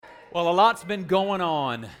Well, a lot's been going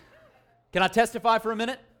on. Can I testify for a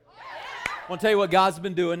minute? I want to tell you what God's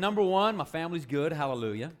been doing. Number one, my family's good.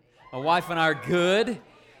 Hallelujah. My wife and I are good.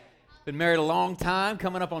 Been married a long time,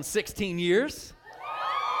 coming up on 16 years.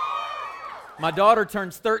 My daughter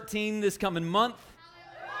turns 13 this coming month.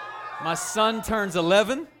 My son turns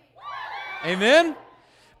 11. Amen.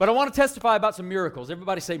 But I want to testify about some miracles.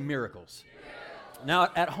 Everybody say miracles. Now,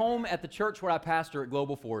 at home at the church where I pastor at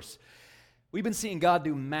Global Force, we've been seeing God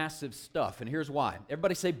do massive stuff, and here's why.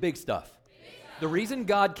 Everybody say big stuff. The reason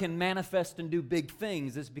God can manifest and do big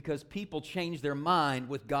things is because people change their mind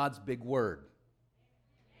with God's big word.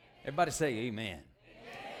 Everybody say amen.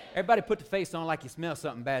 Everybody put the face on like you smell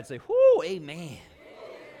something bad. Say, whoo, amen.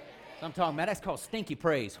 So I'm talking about, that's called stinky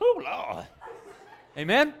praise. Whoo, Lord.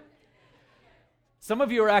 Amen? Some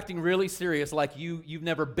of you are acting really serious like you've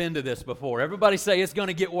never been to this before. Everybody say it's going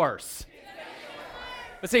to get worse.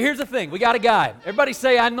 But see, here's the thing. We got a guy. Everybody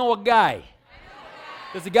say, I know a guy.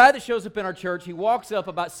 There's a guy that shows up in our church. He walks up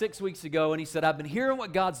about 6 weeks ago, and he said, I've been hearing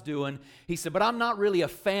what God's doing. He said, but I'm not really a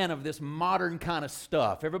fan of this modern kind of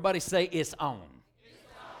stuff. Everybody say, it's on.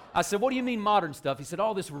 I said, what do you mean modern stuff? He said,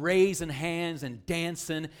 all this raising hands and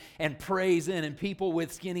dancing and praising and people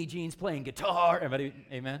with skinny jeans playing guitar. Everybody,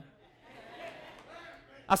 amen?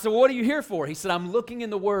 I said, well, what are you here for? He said, I'm looking in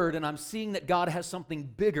the Word and I'm seeing that God has something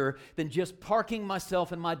bigger than just parking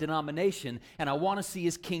myself in my denomination, and I want to see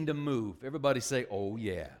His kingdom move. Everybody say, oh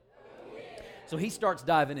yeah. So he starts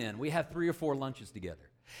diving in. We have 3 or 4 lunches together.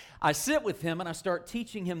 I sit with him and I start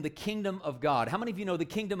teaching him the kingdom of God. How many of you know the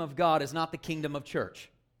kingdom of God is not the kingdom of church?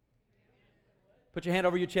 Put your hand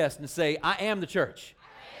over your chest and say, I am the church.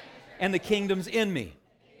 And the kingdom's in me.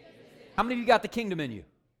 How many of you got the kingdom in you?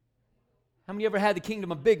 How many of you ever had the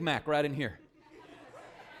kingdom of Big Mac right in here?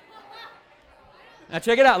 Now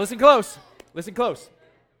check it out. Listen close. Listen close.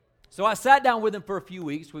 So I sat down with him for a few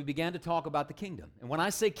weeks. We began to talk about the kingdom. And when I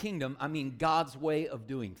say kingdom, I mean God's way of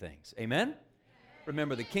doing things. Amen?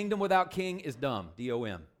 Remember, the kingdom without king is dumb.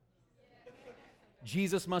 D-O-M.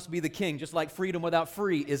 Jesus must be the king, just like freedom without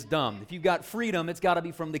free is dumb. If you've got freedom, it's got to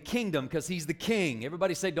be from the kingdom because He's the king.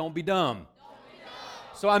 Everybody say, don't be dumb. Don't be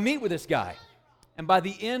dumb. So I meet with this guy. And by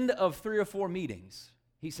the end of 3 or 4 meetings,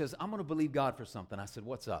 he says, I'm going to believe God for something. I said,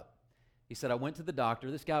 what's up? He said, I went to the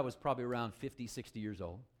doctor. This guy was probably around 50, 60 years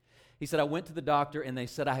old. He said, I went to the doctor and they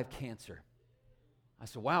said, I have cancer. I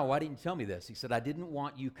said, wow, why didn't you tell me this? He said, I didn't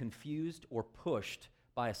want you confused or pushed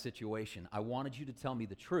by a situation. I wanted you to tell me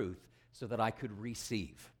the truth so that I could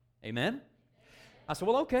receive. Amen? I said,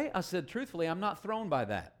 well, okay. I said, truthfully, I'm not thrown by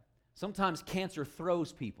that. Sometimes cancer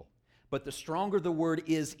throws people. But the stronger the word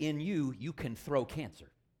is in you, you can throw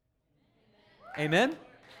cancer. Amen?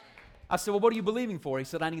 I said, well, what are you believing for? He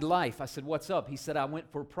said, I need life. I said, what's up? He said, I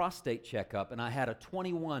went for a prostate checkup, and I had a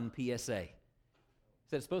 21 PSA. He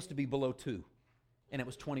said, it's supposed to be below 2, and it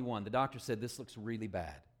was 21. The doctor said, this looks really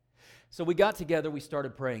bad. So we got together, we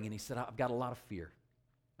started praying, and he said, I've got a lot of fear.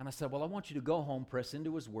 And I said, well, I want you to go home, press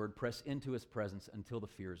into His word, press into His presence until the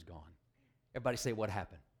fear is gone. Everybody say, what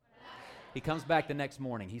happened? He comes back the next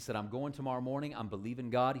morning. He said, I'm going tomorrow morning. I'm believing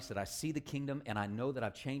God. He said, I see the kingdom, and I know that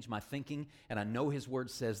I've changed my thinking, and I know His word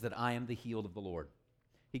says that I am the healed of the Lord.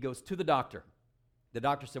 He goes to the doctor. The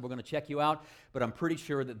doctor said, we're going to check you out, but I'm pretty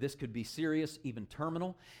sure that this could be serious, even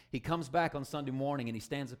terminal. He comes back on Sunday morning, and he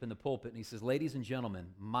stands up in the pulpit, and he says, ladies and gentlemen,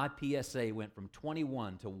 my PSA went from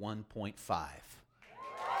 21 to 1.5.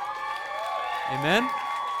 Amen?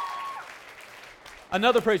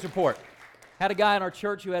 Another praise report. Had a guy in our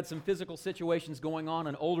church who had some physical situations going on,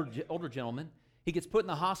 an older gentleman. He gets put in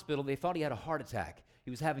the hospital. They thought he had a heart attack.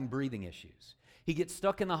 He was having breathing issues. He gets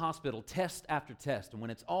stuck in the hospital, test after test. And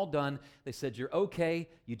when it's all done, they said, you're okay.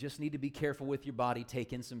 You just need to be careful with your body,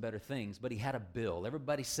 take in some better things. But he had a bill.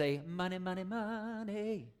 Everybody say, money, money,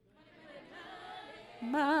 money.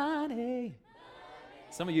 Money.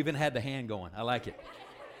 Some of you even had the hand going. I like it.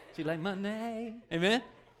 She's like, money. Amen?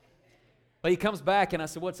 But he comes back, and I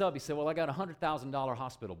said, what's up? He said, well, I got a $100,000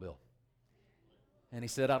 hospital bill. And he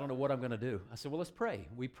said, I don't know what I'm going to do. I said, well, let's pray.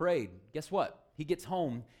 We prayed. Guess what? He gets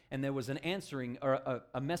home, and there was an answering, or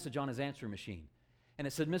a message on his answering machine. And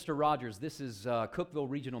it said, Mr. Rogers, this is Cookeville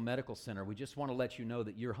Regional Medical Center. We just want to let you know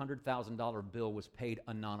that your $100,000 bill was paid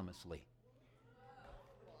anonymously.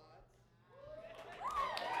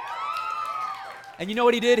 And you know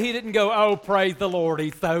what he did? He didn't go, oh, praise the Lord,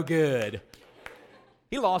 He's so good.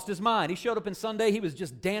 He lost his mind. He showed up on Sunday. He was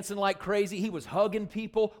just dancing like crazy. He was hugging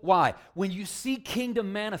people. Why? When you see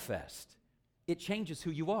kingdom manifest, it changes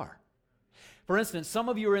who you are. For instance, some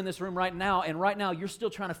of you are in this room right now, and right now you're still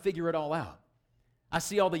trying to figure it all out. I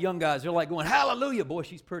see all the young guys. They're like going, hallelujah, boy,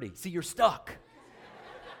 she's pretty. See, you're stuck.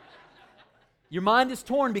 Your mind is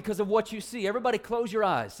torn because of what you see. Everybody close your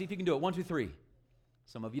eyes. See if you can do it. 1, 2, 3.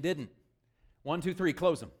 Some of you didn't. 1, 2, 3.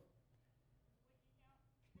 Close them.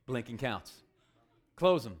 Blinking counts.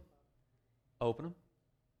 Close them. Open them.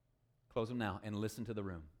 Close them now and listen to the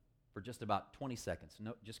room for just about 20 seconds.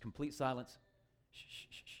 No, just complete silence. Shh, shh,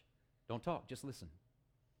 shh, shh. Don't talk. Just listen.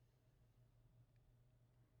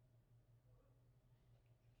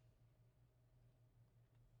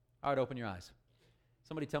 All right, open your eyes.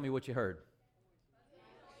 Somebody tell me what you heard.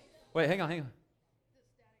 Wait, hang on.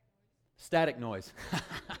 Static noise.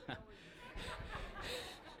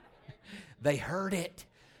 They heard it.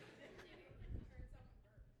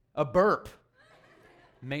 A burp.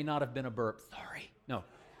 May not have been a burp. Sorry. No.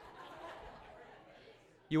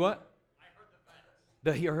 You what? I heard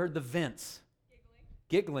the vents. You heard the vents.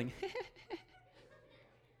 Giggling.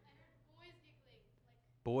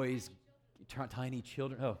 Boys, tiny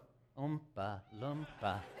children. Oh. Umpa,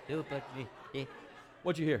 lumpa, me.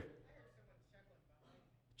 What'd you hear?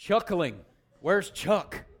 Chuckling. Where's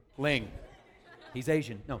Chuckling? He's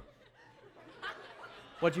Asian. No.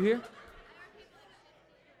 What'd you hear?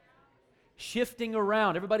 Shifting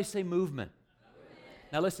around. Everybody say movement.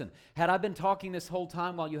 Now listen, had I been talking this whole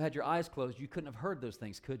time while you had your eyes closed, you couldn't have heard those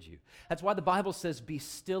things, could you? That's why the Bible says, be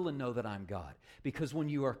still and know that I'm God. Because when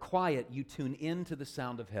you are quiet, you tune into the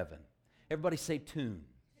sound of heaven. Everybody say tune.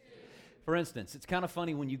 For instance, it's kind of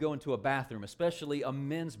funny when you go into a bathroom, especially a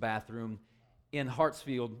men's bathroom in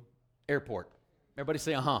Hartsfield Airport. Everybody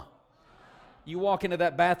say, uh-huh. You walk into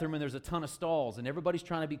that bathroom and there's a ton of stalls and everybody's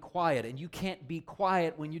trying to be quiet, and you can't be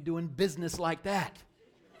quiet when you're doing business like that.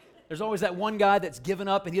 There's always that one guy that's given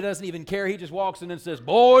up and he doesn't even care. He just walks in and says,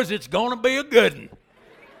 boys, it's going to be a good one.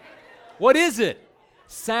 What is it?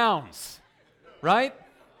 Sounds, right?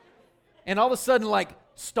 And all of a sudden, like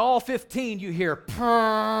stall 15, you hear,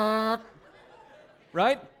 purr,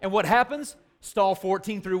 right? And what happens? Stall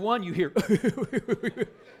 14 through 1, you hear,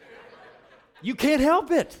 you can't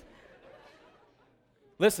help it.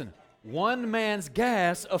 Listen, one man's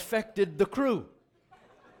gas affected the crew.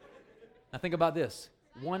 Now think about this.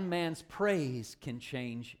 One man's praise can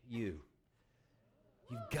change you.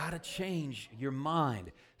 You've got to change your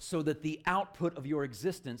mind so that the output of your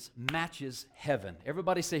existence matches heaven.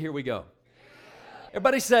 Everybody say, here we go.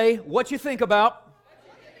 Everybody say, what you think about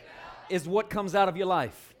is what comes out of your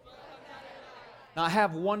life. Now I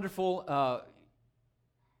have wonderful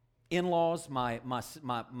in-laws, my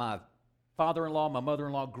father-in-law, my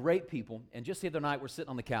mother-in-law, great people. And just the other night, we're sitting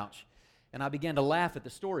on the couch, and I began to laugh at the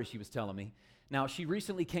story she was telling me. Now, she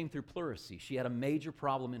recently came through pleurisy. She had a major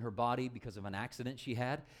problem in her body because of an accident she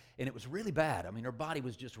had, and it was really bad. I mean, her body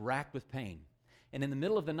was just racked with pain. And in the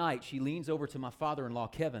middle of the night, she leans over to my father-in-law,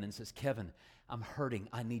 Kevin, and says, Kevin, I'm hurting.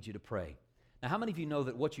 I need you to pray. Now, how many of you know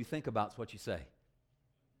that what you think about is what you say?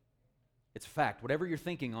 It's a fact. Whatever you're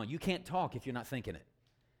thinking on, you can't talk if you're not thinking it.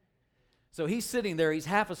 So he's sitting there, he's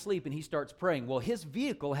half asleep, and he starts praying. Well, his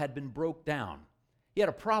vehicle had been broke down. He had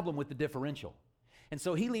a problem with the differential. And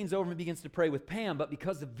so he leans over and begins to pray with Pam, but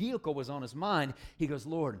because the vehicle was on his mind, he goes,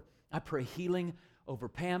 Lord, I pray healing over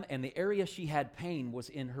Pam, and the area she had pain was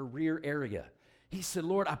in her rear area. He said,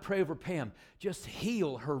 Lord, I pray over Pam, just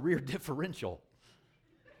heal her rear differential.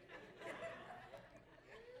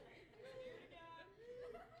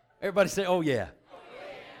 Everybody say, oh yeah.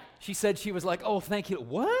 She said she was like, oh, thank you.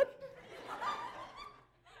 What?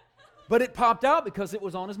 But it popped out because it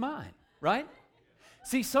was on his mind, right?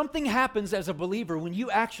 See, something happens as a believer when you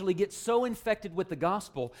actually get so infected with the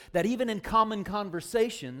gospel that even in common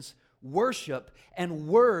conversations, worship and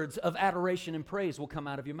words of adoration and praise will come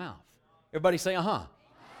out of your mouth. Everybody say, uh-huh.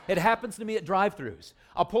 It happens to me at drive-thrus.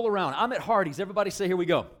 I'll pull around. I'm at Hardee's. Everybody say, here we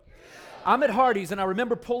go. I'm at Hardee's, and I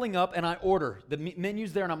remember pulling up, and I order. The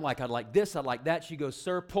menu's there, and I'm like, I'd like this, I'd like that. She goes,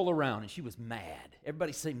 sir, pull around. And she was mad.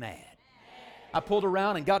 Everybody say mad. I pulled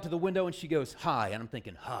around and got to the window, and she goes, hi. And I'm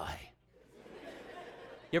thinking, hi.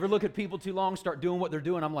 You ever look at people too long, start doing what they're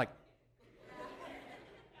doing? I'm like,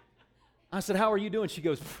 I said, how are you doing? She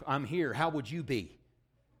goes, I'm here. How would you be?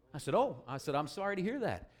 I said, I'm sorry to hear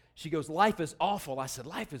that. She goes, life is awful. I said,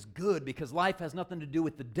 life is good because life has nothing to do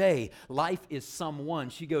with the day. Life is someone.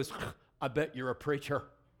 She goes, I bet you're a preacher.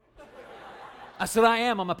 I said, I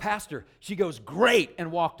am. I'm a pastor. She goes, great, and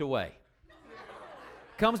walked away.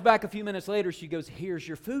 Comes back a few minutes later. She goes, here's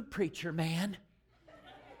your food, preacher man.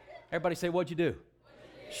 Everybody say, what'd you do?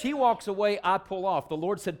 She walks away, I pull off. The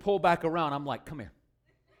Lord said, pull back around. I'm like, come here.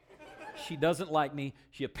 She doesn't like me.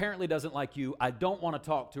 She apparently doesn't like you. I don't want to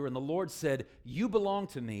talk to her. And the Lord said, you belong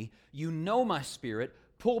to me. You know my spirit.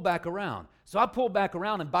 pull back around. So I pulled back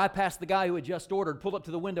around and bypassed the guy who had just ordered, pulled up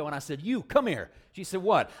to the window, and I said, you, come here. She said,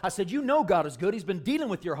 what? I said, you know God is good. He's been dealing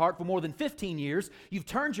with your heart for more than 15 years. You've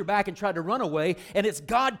turned your back and tried to run away, and it's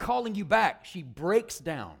God calling you back. She breaks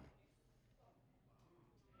down.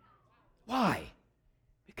 Why?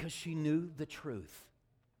 Because she knew the truth.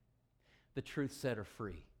 The truth set her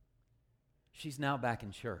free. She's now back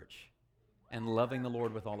in church and loving the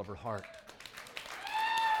Lord with all of her heart.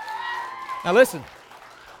 Now listen,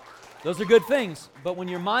 those are good things, but when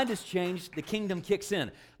your mind is changed, the kingdom kicks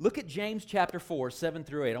in. Look at James chapter 4, 7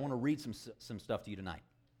 through 8. I want to read some stuff to you tonight.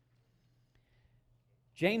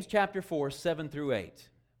 James chapter 4, 7 through 8.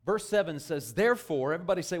 Verse 7 says, therefore,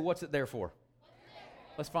 everybody say, what's it there for?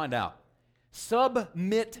 Let's find out.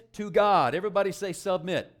 Submit to God. Everybody say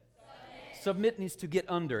submit. Submit means to get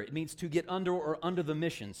under. It means to get under or under the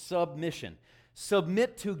mission. Submission.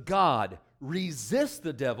 Submit to God. Resist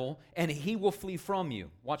the devil, and he will flee from you.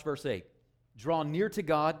 Watch verse 8. Draw near to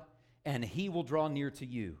God, and he will draw near to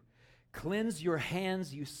you. Cleanse your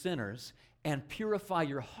hands, you sinners, and purify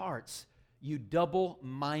your hearts, you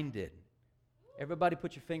double-minded. Everybody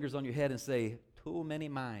put your fingers on your head and say, too many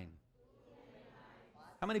mind.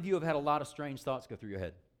 How many of you have had a lot of strange thoughts go through your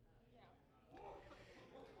head?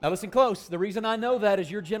 Now listen close. The reason I know that is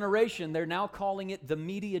your generation, they're now calling it the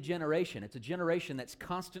media generation. It's a generation that's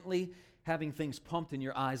constantly having things pumped in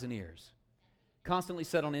your eyes and ears, constantly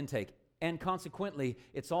set on intake. And consequently,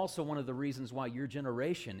 it's also one of the reasons why your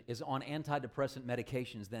generation is on antidepressant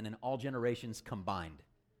medications than in all generations combined.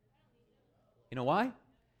 You know why?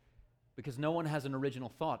 Because no one has an original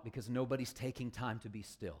thought, because nobody's taking time to be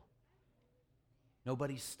still.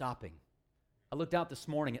 Nobody's stopping. I looked out this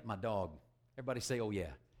morning at my dog. Everybody say, oh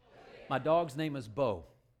yeah. My dog's name is Bo.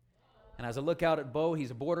 And as I look out at Bo,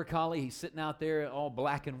 he's a border collie. He's sitting out there all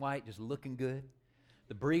black and white, just looking good.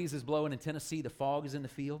 The breeze is blowing in Tennessee. The fog is in the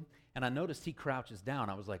field. And I noticed he crouches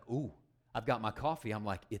down. I was like, ooh, I've got my coffee. I'm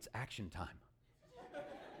like, it's action time.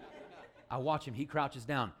 I watch him. He crouches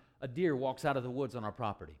down. A deer walks out of the woods on our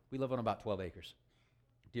property. We live on about 12 acres.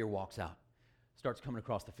 Deer walks out, starts coming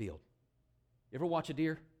across the field. You ever watch a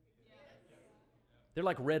deer? They're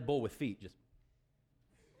like Red Bull with feet. Just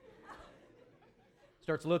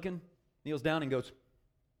starts looking, kneels down and goes,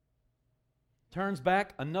 turns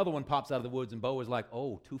back, another one pops out of the woods, and Bo is like,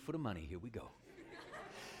 oh, 2 foot of money, here we go.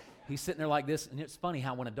 He's sitting there like this, and it's funny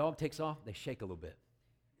how when a dog takes off, they shake a little bit.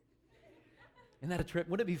 Isn't that a trip?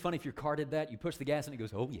 Wouldn't it be funny if your car did that? You push the gas and it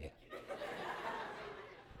goes, oh yeah.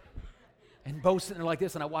 And Bo's sitting there like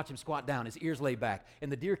this, and I watch him squat down, his ears lay back,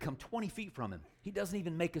 and the deer come 20 feet from him. He doesn't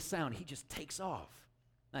even make a sound. He just takes off.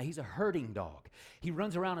 Now, he's a herding dog. He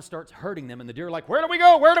runs around and starts herding them, and the deer are like, where do we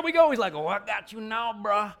go? Where do we go? He's like, oh, I got you now,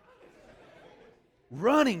 bruh.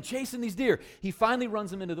 Running, chasing these deer. He finally runs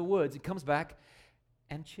them into the woods. He comes back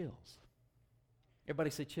and chills. Everybody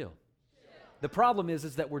say chill. The problem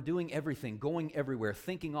is that we're doing everything, going everywhere,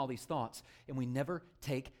 thinking all these thoughts, and we never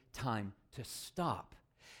take time to stop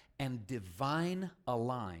and divine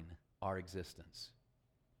align our existence.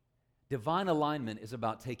 Divine alignment is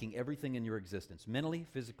about taking everything in your existence, mentally,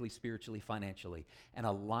 physically, spiritually, financially, and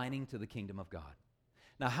aligning to the kingdom of God.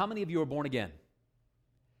 Now, how many of you are born again?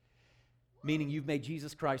 Meaning you've made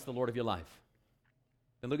Jesus Christ the Lord of your life.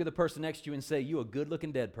 Then look at the person next to you and say, you a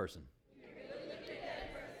good-looking dead person.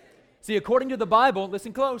 See, according to the Bible,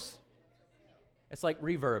 listen close. It's like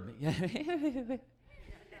reverb.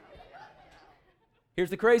 Here's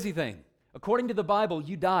the crazy thing. According to the Bible,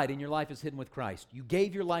 you died and your life is hidden with Christ. You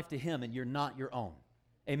gave your life to Him and you're not your own.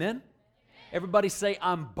 Amen? Everybody say,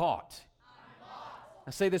 I'm bought.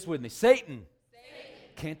 Now say this with me. Satan.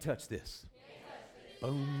 Can't touch this.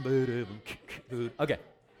 Boom. Okay.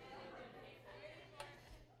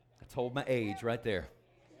 I told my age right there.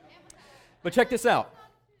 But check this out.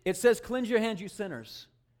 It says, cleanse your hands, you sinners,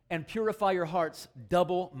 and purify your hearts,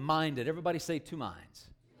 double-minded. Everybody say two minds.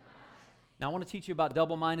 Now, I want to teach you about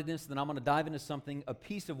double-mindedness, then I'm going to dive into something, a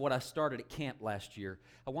piece of what I started at camp last year.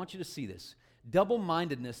 I want you to see this.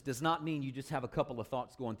 Double-mindedness does not mean you just have a couple of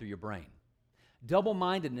thoughts going through your brain.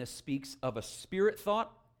 Double-mindedness speaks of a spirit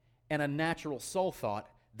thought and a natural soul thought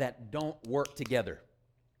that don't work together.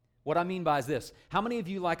 What I mean by is this. How many of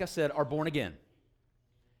you, like I said, are born again?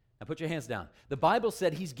 Now put your hands down. The Bible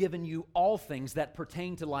said He's given you all things that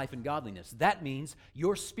pertain to life and godliness. That means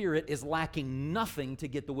your spirit is lacking nothing to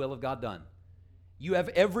get the will of God done. You have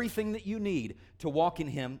everything that you need to walk in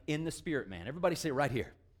Him in the spirit, man. Everybody say it right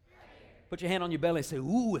here. Put your hand on your belly and say,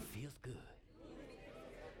 ooh, it feels good.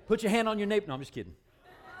 Put your hand on your nape. No, I'm just kidding.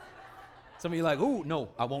 Some of you are like, ooh, no,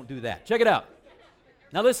 I won't do that. Check it out.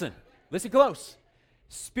 Now listen close.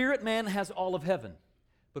 Spirit man has all of heaven,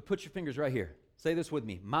 but put your fingers right here. Say this with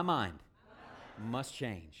me. My mind must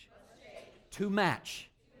change to match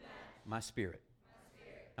my spirit.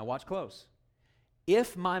 Now watch close.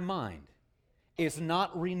 If my mind is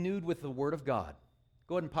not renewed with the Word of God,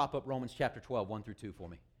 go ahead and pop up Romans chapter 12, 1 through 2 for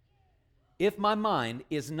me. If my mind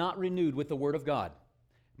is not renewed with the Word of God,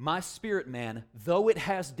 my spirit man, though it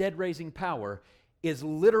has dead-raising power, is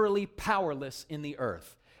literally powerless in the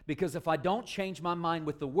earth. Because if I don't change my mind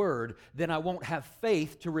with the Word, then I won't have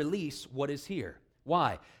faith to release what is here.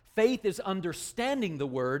 Why? Faith is understanding the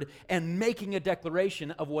Word and making a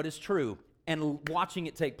declaration of what is true and watching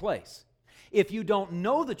it take place. If you don't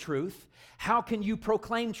know the truth, how can you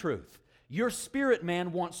proclaim truth? Your spirit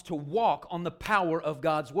man wants to walk on the power of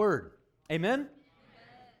God's Word. Amen?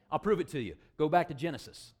 I'll prove it to you. Go back to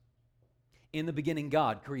Genesis. In the beginning,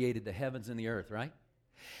 God created the heavens and the earth, right?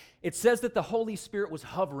 It says that the Holy Spirit was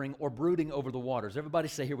hovering or brooding over the waters. Everybody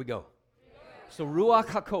say, here we go. So Ruach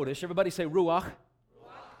HaKodesh, everybody say Ruach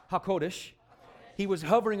HaKodesh. He was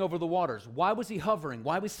hovering over the waters. Why was he hovering?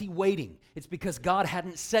 Why was he waiting? It's because God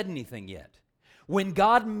hadn't said anything yet. When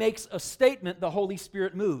God makes a statement, the Holy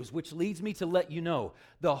Spirit moves, which leads me to let you know,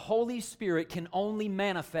 the Holy Spirit can only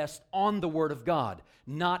manifest on the Word of God,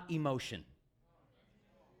 not emotion.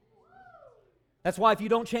 That's why if you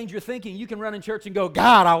don't change your thinking, you can run in church and go,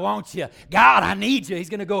 God, I want you. God, I need you. He's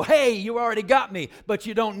going to go, hey, you already got me. But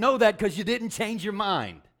you don't know that because you didn't change your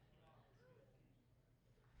mind.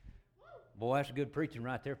 Boy, that's good preaching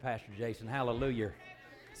right there, Pastor Jason. Hallelujah.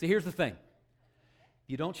 See, here's the thing. If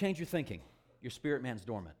you don't change your thinking, your spirit man's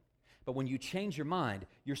dormant. But when you change your mind,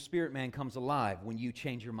 your spirit man comes alive when you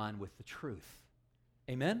change your mind with the truth.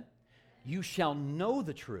 Amen? You shall know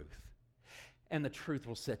the truth, and the truth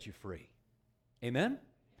will set you free. Amen?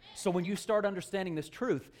 So when you start understanding this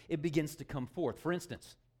truth, it begins to come forth. For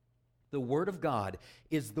instance, the Word of God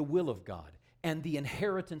is the will of God and the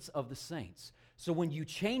inheritance of the saints. So when you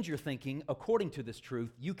change your thinking according to this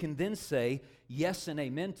truth, you can then say yes and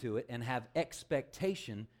amen to it and have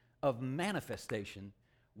expectation of manifestation,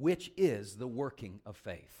 which is the working of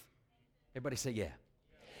faith. Everybody say yeah.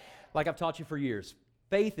 Like I've taught you for years,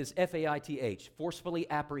 faith is F-A-I-T-H, forcefully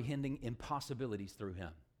apprehending impossibilities through Him.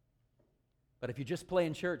 But if you just play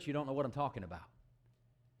in church, you don't know what I'm talking about.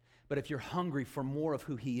 But if you're hungry for more of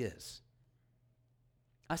who He is,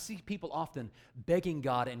 I see people often begging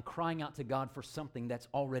God and crying out to God for something that's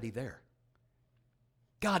already there.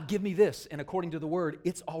 God, give me this. And according to the Word,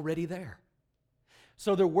 it's already there.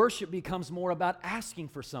 So their worship becomes more about asking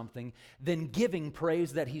for something than giving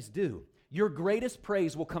praise that He's due. Your greatest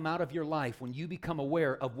praise will come out of your life when you become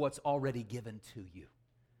aware of what's already given to you.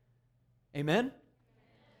 Amen?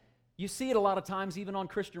 You see it a lot of times, even on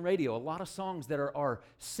Christian radio, a lot of songs that are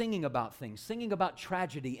singing about things, singing about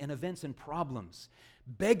tragedy and events and problems,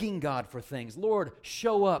 begging God for things. Lord,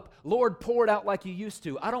 show up. Lord, pour it out like you used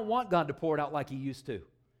to. I don't want God to pour it out like He used to.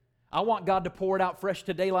 I want God to pour it out fresh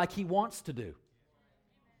today like He wants to do.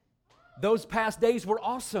 Those past days were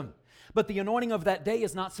awesome, but the anointing of that day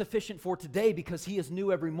is not sufficient for today because He is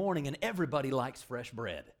new every morning and everybody likes fresh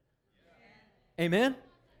bread. Amen?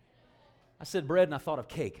 I said bread and I thought of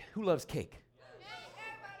cake. Who loves cake?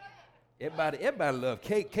 Everybody loves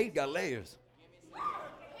cake. Cake got layers.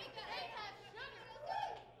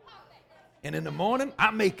 And in the morning,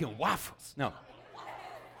 I'm making waffles. No.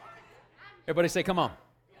 Everybody say, come on.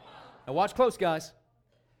 Now watch close, guys.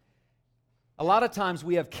 A lot of times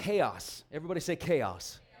we have chaos. Everybody say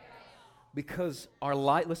chaos. Because our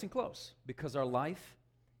life, listen close, because our life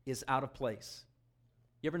is out of place.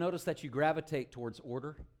 You ever notice that you gravitate towards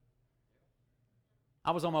order? I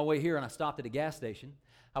was on my way here and I stopped at a gas station.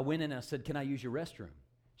 I went in and I said, can I use your restroom?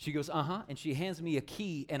 She goes, uh-huh. And she hands me a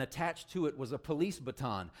key and attached to it was a police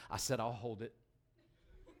baton. I said, I'll hold it.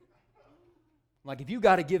 Like if you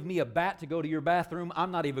got to give me a bat to go to your bathroom, I'm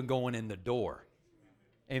not even going in the door.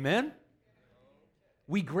 Amen?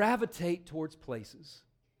 We gravitate towards places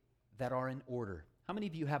that are in order. How many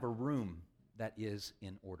of you have a room that is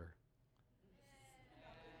in order?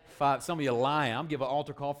 5, some of you lying. I'm giving an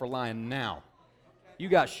altar call for lying now. You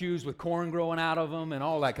got shoes with corn growing out of them and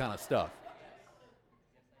all that kind of stuff.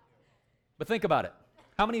 But think about it.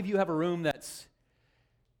 How many of you have a room that's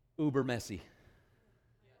uber messy?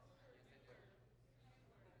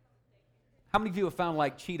 How many of you have found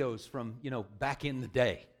like Cheetos from, back in the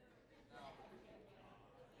day?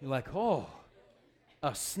 You're like, oh,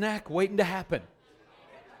 a snack waiting to happen.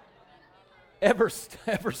 Ever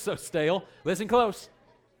so stale. Listen close.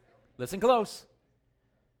 Listen close.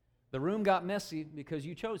 The room got messy because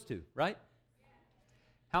you chose to, right?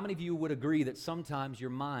 How many of you would agree that sometimes your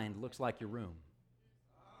mind looks like your room?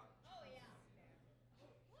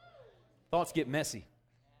 Thoughts get messy.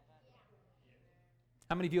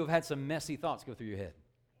 How many of you have had some messy thoughts go through your head?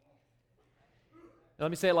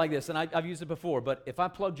 Let me say it like this, and I've used it before, but if I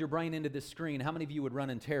plugged your brain into this screen, how many of you would run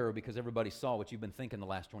in terror because everybody saw what you've been thinking the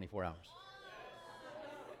last 24 hours?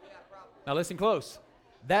 Now listen close.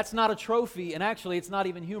 That's not a trophy, and actually it's not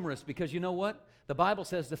even humorous, because you know what? The Bible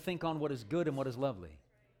says to think on what is good and what is lovely.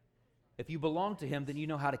 If you belong to Him, then you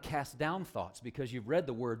know how to cast down thoughts because you've read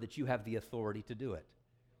the Word that you have the authority to do it.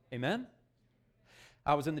 Amen?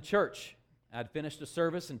 I was in the church. I'd finished a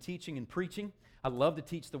service and teaching and preaching. I love to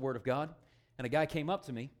teach the Word of God. And a guy came up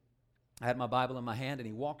to me. I had my Bible in my hand, and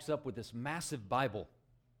he walks up with this massive Bible.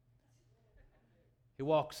 He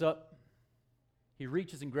walks up. He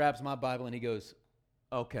reaches and grabs my Bible, and he goes,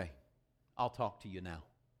 "Okay, I'll talk to you now."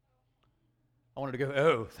 I wanted to go,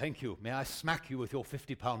 "Oh, thank you. May I smack you with your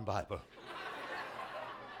 50-pound Bible?"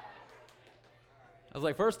 I was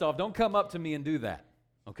like, first off, don't come up to me and do that,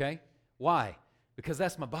 okay? Why? Because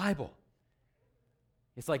that's my Bible.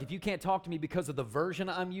 It's like if you can't talk to me because of the version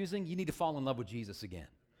I'm using, you need to fall in love with Jesus again.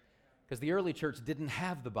 Because the early church didn't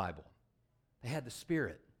have the Bible. They had the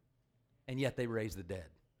Spirit, and yet they raised the dead.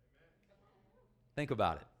 Think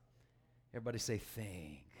about it. Everybody say,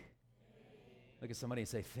 think. Look at somebody and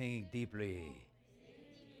say, think deeply.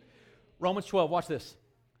 Romans 12, watch this.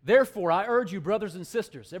 Therefore, I urge you, brothers and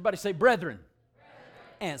sisters, everybody say, brethren,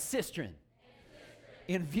 and sistren,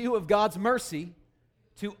 in view of God's mercy,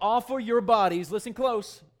 to offer your bodies, listen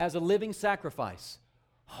close, as a living sacrifice,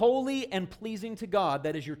 holy and pleasing to God,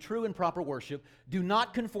 that is your true and proper worship. Do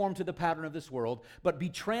not conform to the pattern of this world, but be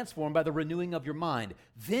transformed by the renewing of your mind.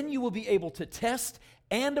 Then you will be able to test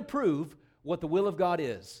and approve what the will of God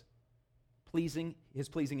is, His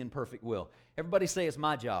pleasing and perfect will. Everybody say, it's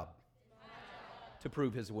my job to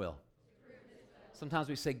prove His will. Sometimes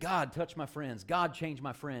we say, God, touch my friends. God, change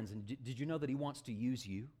my friends. And did you know that He wants to use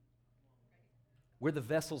you? We're the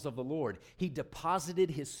vessels of the Lord. He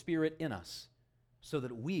deposited His Spirit in us so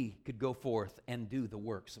that we could go forth and do the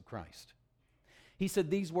works of Christ. He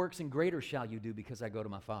said, these works and greater shall you do because I go to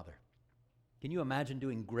my Father. Can you imagine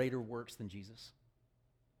doing greater works than Jesus?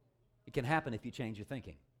 It can happen if you change your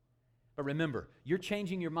thinking. But remember, you're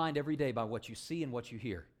changing your mind every day by what you see and what you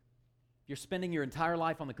hear. If you're spending your entire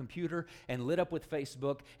life on the computer and lit up with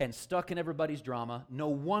Facebook and stuck in everybody's drama, no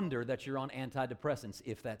wonder that you're on antidepressants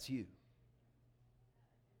if that's you.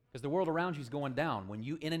 Because the world around you is going down. When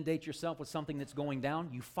you inundate yourself with something that's going down,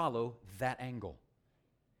 you follow that angle.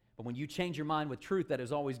 But when you change your mind with truth that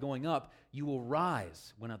is always going up, you will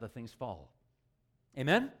rise when other things fall.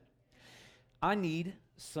 Amen? I need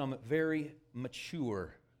some very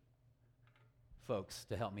mature folks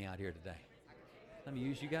to help me out here today. Let me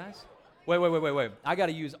use you guys. Wait. I got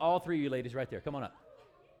to use all three of you ladies right there. Come on up.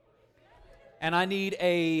 And I need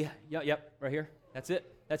yep, right here. That's it.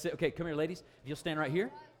 Okay, come here, ladies. If you'll stand right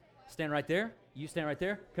here. Stand right there. You stand right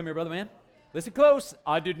there. Come here, brother man. Listen close.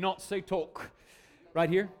 I did not say talk. Right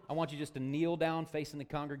here. I want you just to kneel down facing the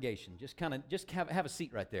congregation. Just have a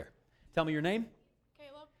seat right there. Tell me your name.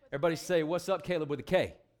 Caleb. Everybody say, what's up, Caleb, with a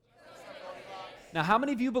K. Now, how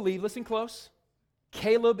many of you believe, listen close,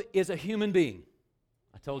 Caleb is a human being?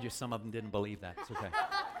 I told you some of them didn't believe that. It's okay.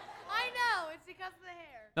 I know. It's because of the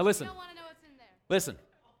hair. Now listen. You don't want to know what's in there. Listen.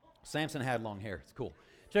 Samson had long hair. It's cool.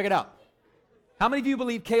 Check it out. How many of you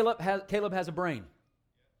believe Caleb has a brain?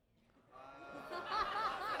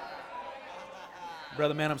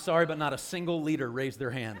 Brother man, I'm sorry, but not a single leader raised their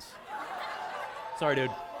hands. Sorry, dude.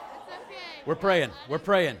 It's okay. We're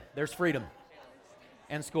praying. There's freedom.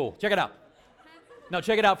 And school. Check it out. No,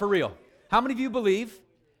 check it out for real. How many of you believe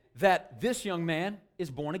that this young man is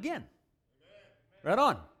born again? Right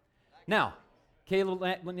on. Now, Caleb,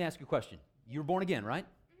 let me ask you a question. You're born again, right?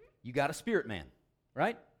 You got a spirit man,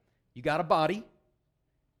 right? You got a body.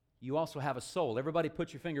 You also have a soul. Everybody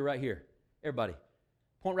put your finger right here. Everybody.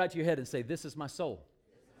 Point right to your head and say, this is my soul.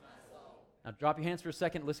 This is my soul. Now drop your hands for a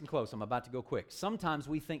second. Listen close. I'm about to go quick. Sometimes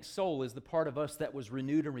we think soul is the part of us that was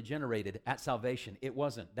renewed and regenerated at salvation. It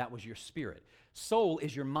wasn't. That was your spirit. Soul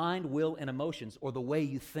is your mind, will, and emotions, or the way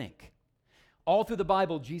you think. All through the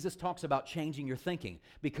Bible, Jesus talks about changing your thinking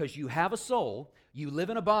because you have a soul, you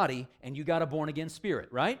live in a body, and you got a born-again spirit,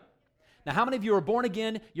 right? Now, how many of you are born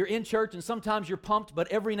again, you're in church, and sometimes you're pumped, but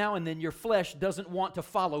every now and then your flesh doesn't want to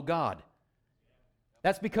follow God?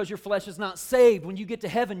 That's because your flesh is not saved. When you get to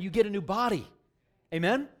heaven, you get a new body.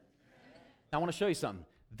 Amen? Now, I want to show you something.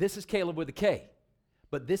 This is Caleb with a K,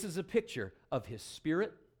 but this is a picture of his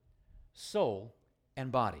spirit, soul,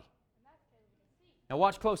 and body. Now,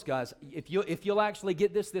 watch close, guys. If you'll actually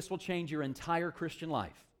get this, this will change your entire Christian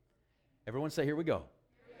life. Everyone say, here we go.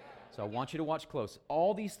 So I want you to watch close.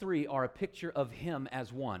 All these three are a picture of Him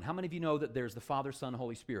as one. How many of you know that there's the Father, Son,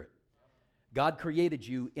 Holy Spirit? God created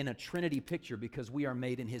you in a Trinity picture because we are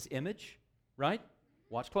made in His image, right?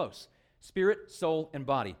 Watch close. Spirit, soul, and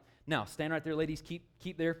body. Now, stand right there, ladies.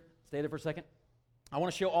 Keep there. Stay there for a second. I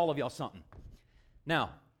want to show all of y'all something.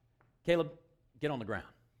 Now, Caleb, get on the ground.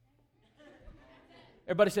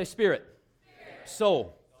 Everybody say spirit,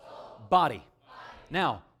 soul, body.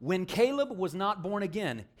 Now, when Caleb was not born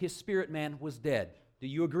again, his spirit man was dead. Do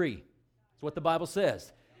you agree? That's what the Bible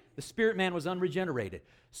says. The spirit man was unregenerated.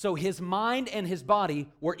 So his mind and his body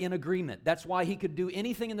were in agreement. That's why he could do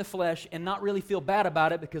anything in the flesh and not really feel bad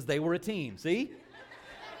about it because they were a team. See?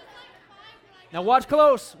 Now watch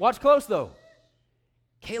close. Watch close though.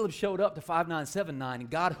 Caleb showed up to 5979 and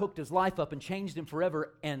God hooked his life up and changed him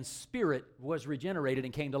forever, and spirit was regenerated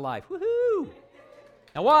and came to life. Woohoo!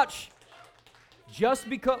 Now watch. Just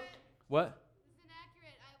because... What? It's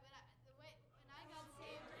inaccurate. When I got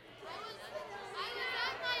saved, I was at my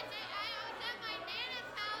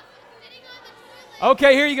Nana's house sitting on the toilet.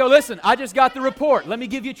 Okay, here you go. Listen, I just got the report. Let me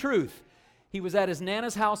give you truth. He was at his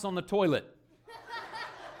Nana's house on the toilet. It's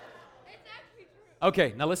actually true.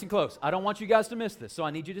 Okay, now listen close. I don't want you guys to miss this, so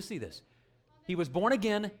I need you to see this. He was born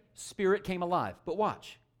again, spirit came alive. But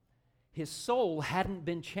watch. His soul hadn't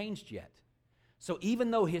been changed yet. So even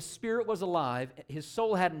though his spirit was alive, his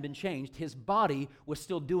soul hadn't been changed, his body was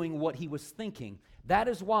still doing what he was thinking. That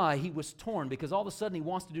is why he was torn, because all of a sudden he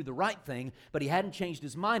wants to do the right thing, but he hadn't changed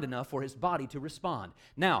his mind enough for his body to respond.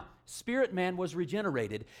 Now, spirit man was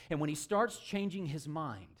regenerated, and when he starts changing his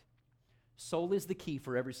mind, soul is the key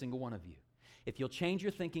for every single one of you. If you'll change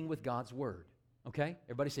your thinking with God's word, okay?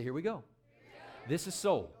 Everybody say, here we go. This is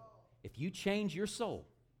soul. If you change your soul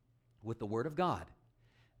with the word of God,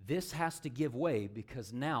 this has to give way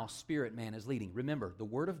because now spirit man is leading. Remember, the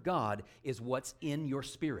word of God is what's in your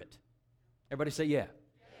spirit. Everybody say yeah.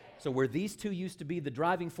 So where these two used to be the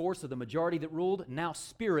driving force of the majority that ruled, now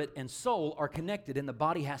spirit and soul are connected and the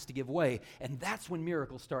body has to give way. And that's when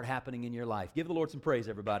miracles start happening in your life. Give the Lord some praise,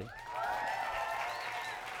 everybody.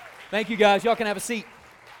 Thank you, guys. Y'all can have a seat.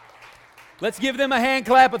 Let's give them a hand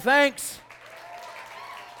clap of thanks.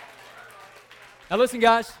 Now listen,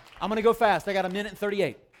 guys. I'm going to go fast. I got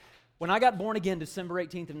 1:38. When I got born again December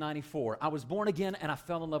 18th of 94, I was born again and I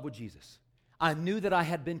fell in love with Jesus. I knew that I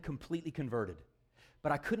had been completely converted,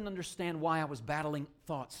 but I couldn't understand why I was battling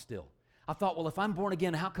thoughts still. I thought, well, if I'm born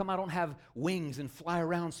again, how come I don't have wings and fly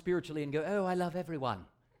around spiritually and go, oh, I love everyone?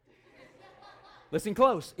 Listen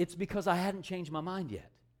close. It's because I hadn't changed my mind yet.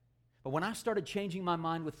 But when I started changing my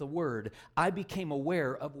mind with the Word, I became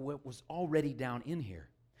aware of what was already down in here.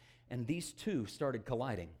 And these two started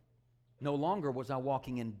colliding. No longer was I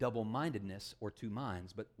walking in double-mindedness or two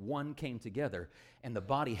minds, but one came together, and the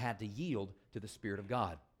body had to yield to the Spirit of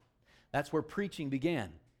God. That's where preaching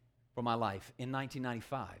began for my life in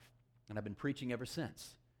 1995, and I've been preaching ever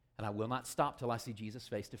since. And I will not stop till I see Jesus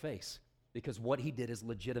face to face, because what He did is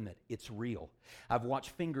legitimate. It's real. I've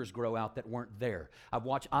watched fingers grow out that weren't there. I've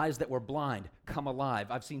watched eyes that were blind come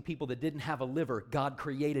alive. I've seen people that didn't have a liver. God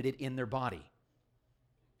created it in their body.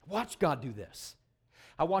 Watch God do this.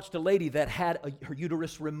 I watched a lady that had her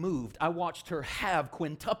uterus removed. I watched her have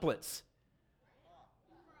quintuplets.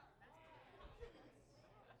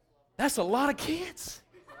 That's a lot of kids.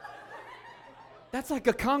 That's like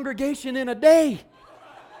a congregation in a day.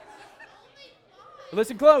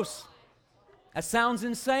 Listen close. That sounds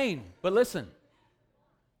insane, but listen.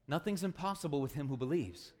 Nothing's impossible with him who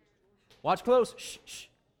believes. Watch close. Shh, shh.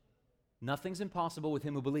 Nothing's impossible with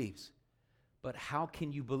him who believes. But how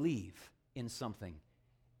can you believe in something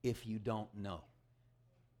if you don't know?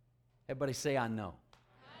 Everybody say, I know.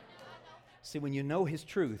 See, when you know His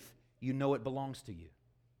truth, you know it belongs to you.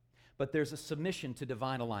 But there's a submission to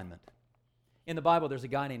divine alignment. In the Bible, there's a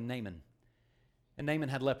guy named Naaman. And Naaman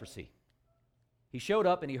had leprosy. He showed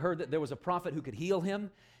up and he heard that there was a prophet who could heal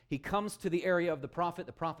him. He comes to the area of the prophet.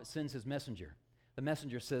 The prophet sends his messenger. The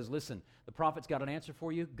messenger says, listen, the prophet's got an answer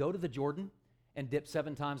for you. Go to the Jordan and dip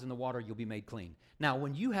 7 times in the water, you'll be made clean. Now,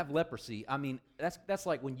 when you have leprosy, I mean, that's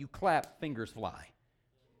like when you clap, fingers fly.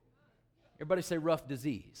 Everybody say rough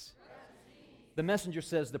disease. The messenger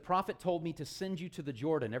says, the prophet told me to send you to the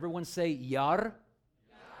Jordan. Everyone say Yar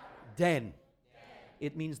Den.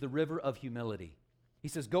 It means the river of humility. He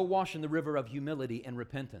says, go wash in the river of humility and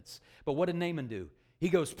repentance. But what did Naaman do? He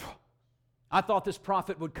goes, I thought this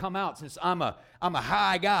prophet would come out since I'm a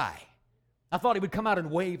high guy. I thought he would come out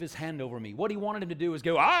and wave his hand over me. What he wanted him to do is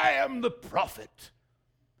go, I am the prophet.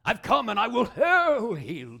 I've come and I will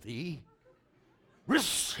heal thee.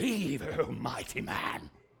 Receive, O mighty man.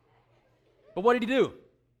 But what did he do?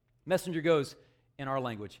 Messenger goes, in our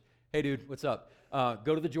language, hey dude, what's up?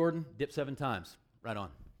 Go to the Jordan, dip 7 times. Right on.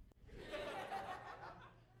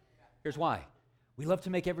 Here's why. We love to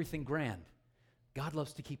make everything grand. God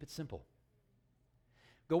loves to keep it simple.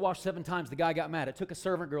 Go wash 7 times. The guy got mad. It took a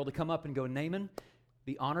servant girl to come up and go, Naaman,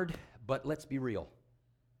 be honored, but let's be real.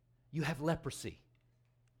 You have leprosy.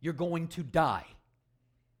 You're going to die.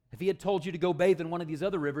 If he had told you to go bathe in one of these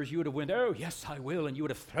other rivers, you would have went, oh, yes, I will, and you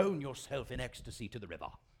would have thrown yourself in ecstasy to the river.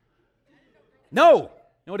 No.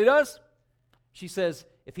 You know what he does? She says,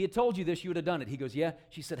 if he had told you this, you would have done it. He goes, yeah.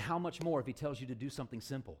 She said, how much more if he tells you to do something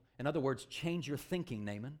simple? In other words, change your thinking,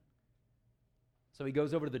 Naaman. So he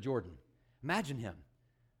goes over to the Jordan. Imagine him.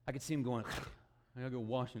 I could see him going, I gotta go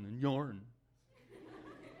wash in the Jordan.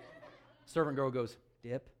 Servant girl goes,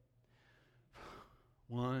 dip.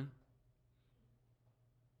 1.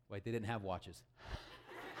 Wait, they didn't have watches.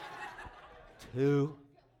 2.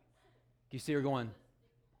 You see her going,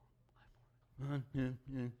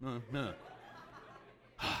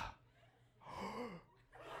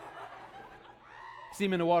 see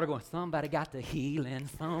him in the water going, somebody got the healing,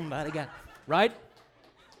 somebody got, right?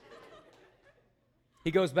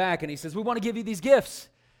 He goes back and he says, we want to give you these gifts.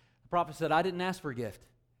 The prophet said, I didn't ask for a gift.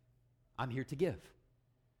 I'm here to give.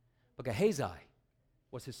 But Gehazi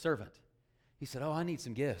was his servant. He said, oh, I need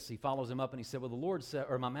some gifts. He follows him up and he said, well, the Lord said,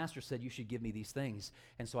 or my master said, you should give me these things.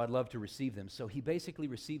 And so I'd love to receive them. So he basically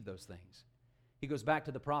received those things. He goes back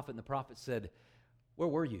to the prophet and the prophet said, where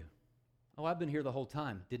were you? Oh, I've been here the whole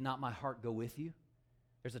time. Did not my heart go with you?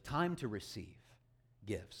 There's a time to receive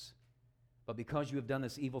gifts. But because you have done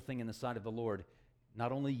this evil thing in the sight of the Lord,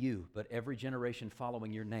 not only you, but every generation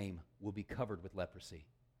following your name will be covered with leprosy.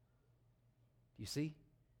 Do you see?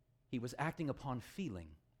 He was acting upon feeling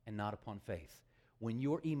and not upon faith. When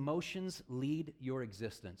your emotions lead your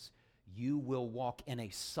existence, you will walk in a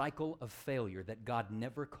cycle of failure that God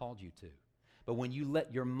never called you to. But when you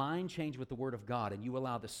let your mind change with the Word of God and you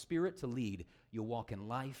allow the Spirit to lead, you'll walk in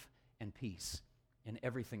life and peace, and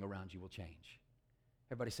everything around you will change.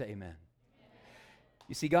 Everybody say amen.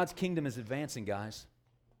 You see, God's kingdom is advancing, guys.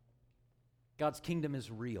 God's kingdom is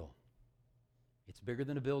real. It's bigger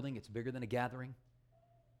than a building. It's bigger than a gathering.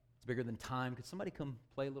 It's bigger than time. Could somebody come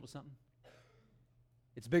play a little something?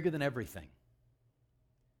 It's bigger than everything.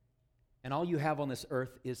 And all you have on this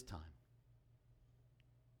earth is time.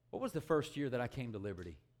 What was the first year that I came to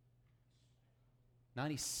Liberty?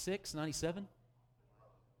 96, 97?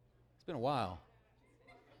 It's been a while.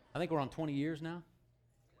 I think we're on 20 years now.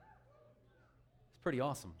 Pretty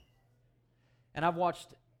awesome. And I've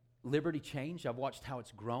watched Liberty change. I've watched how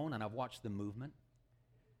it's grown, and I've watched the movement.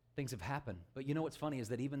 Things have happened. But you know what's funny is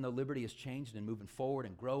that even though Liberty has changed and moving forward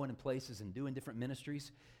and growing in places and doing different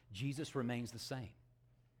ministries, Jesus remains the same.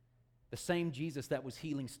 The same Jesus that was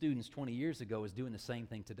healing students 20 years ago is doing the same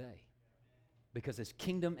thing today. Because his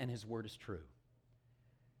kingdom and his word is true.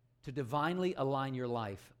 To divinely align your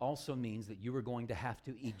life also means that you are going to have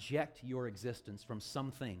to eject your existence from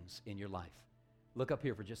some things in your life. Look up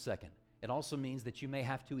here for just a second. It also means that you may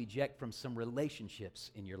have to eject from some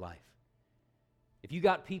relationships in your life. If you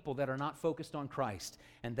got people that are not focused on Christ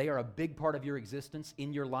and they are a big part of your existence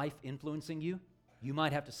in your life influencing you, you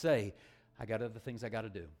might have to say, I got other things I got to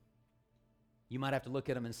do. You might have to look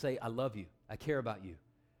at them and say, I love you. I care about you.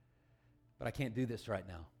 But I can't do this right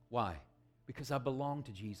now. Why? Because I belong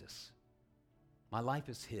to Jesus. My life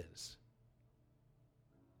is his.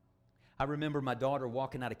 I remember my daughter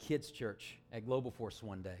walking out of kids' church at Global Force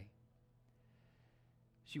one day.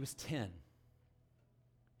 She was 10.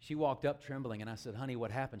 She walked up trembling, and I said, honey,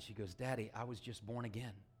 what happened? She goes, Daddy, I was just born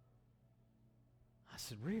again. I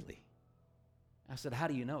said, really? I said, how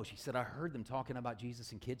do you know? She said, I heard them talking about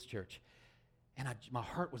Jesus in kids' church, and my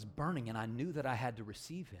heart was burning, and I knew that I had to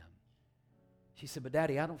receive him. She said, but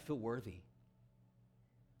Daddy, I don't feel worthy.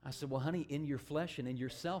 I said, well, honey, in your flesh and in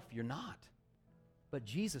yourself, you're not. But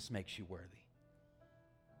Jesus makes you worthy.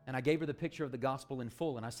 And I gave her the picture of the gospel in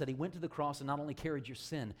full, and I said he went to the cross and not only carried your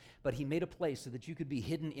sin, but he made a place so that you could be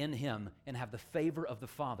hidden in him and have the favor of the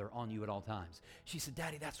Father on you at all times. She said,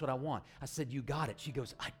 Daddy, that's what I want. I said, you got it. She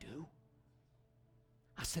goes, I do.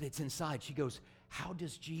 I said, it's inside. She goes, how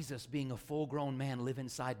does Jesus, being a full-grown man, live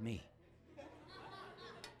inside me?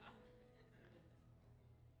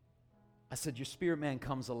 I said, your spirit man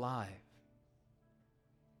comes alive.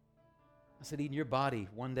 I said, Eden, your body,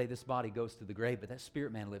 one day this body goes to the grave, but that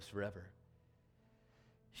spirit man lives forever.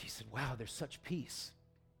 She said, wow, there's such peace.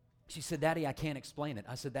 She said, Daddy, I can't explain it.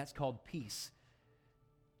 I said, that's called peace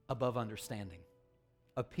above understanding,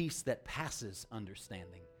 a peace that passes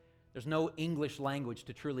understanding. There's no English language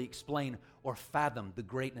to truly explain or fathom the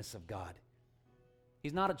greatness of God.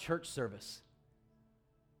 He's not a church service.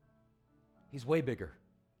 He's way bigger.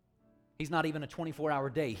 He's not even a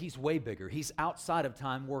 24-hour day. He's way bigger. He's outside of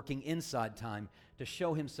time, working inside time to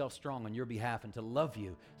show himself strong on your behalf and to love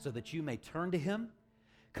you so that you may turn to him,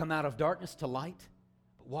 come out of darkness to light,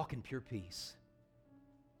 but walk in pure peace.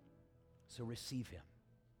 So receive him.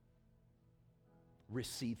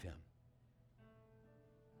 Receive him.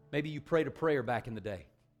 Maybe you prayed a prayer back in the day.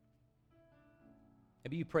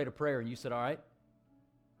 Maybe you prayed a prayer and you said, all right,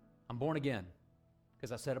 I'm born again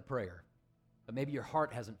because I said a prayer. But maybe your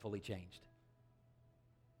heart hasn't fully changed.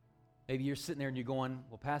 Maybe you're sitting there and you're going,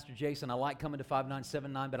 well, Pastor Jason, I like coming to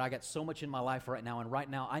 5979, but I got so much in my life right now, and right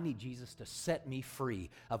now I need Jesus to set me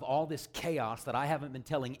free of all this chaos that I haven't been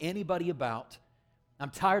telling anybody about.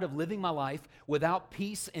 I'm tired of living my life without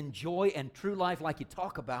peace and joy and true life like you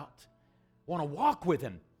talk about. I want to walk with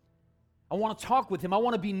him. I want to talk with him. I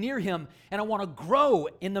want to be near him, and I want to grow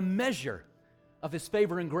in the measure of his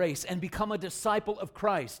favor and grace and become a disciple of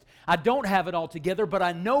Christ. I don't have it all together, but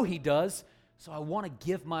I know he does, so I want to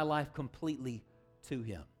give my life completely to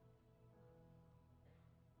him.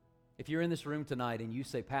 If you're in this room tonight and you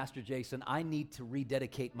say, Pastor Jason, I need to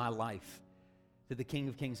rededicate my life to the King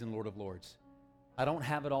of Kings and Lord of Lords. I don't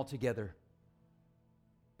have it all together,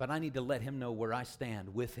 but I need to let him know where I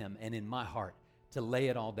stand with him and in my heart to lay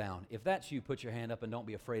it all down. If that's you, put your hand up and don't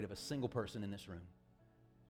be afraid of a single person in this room.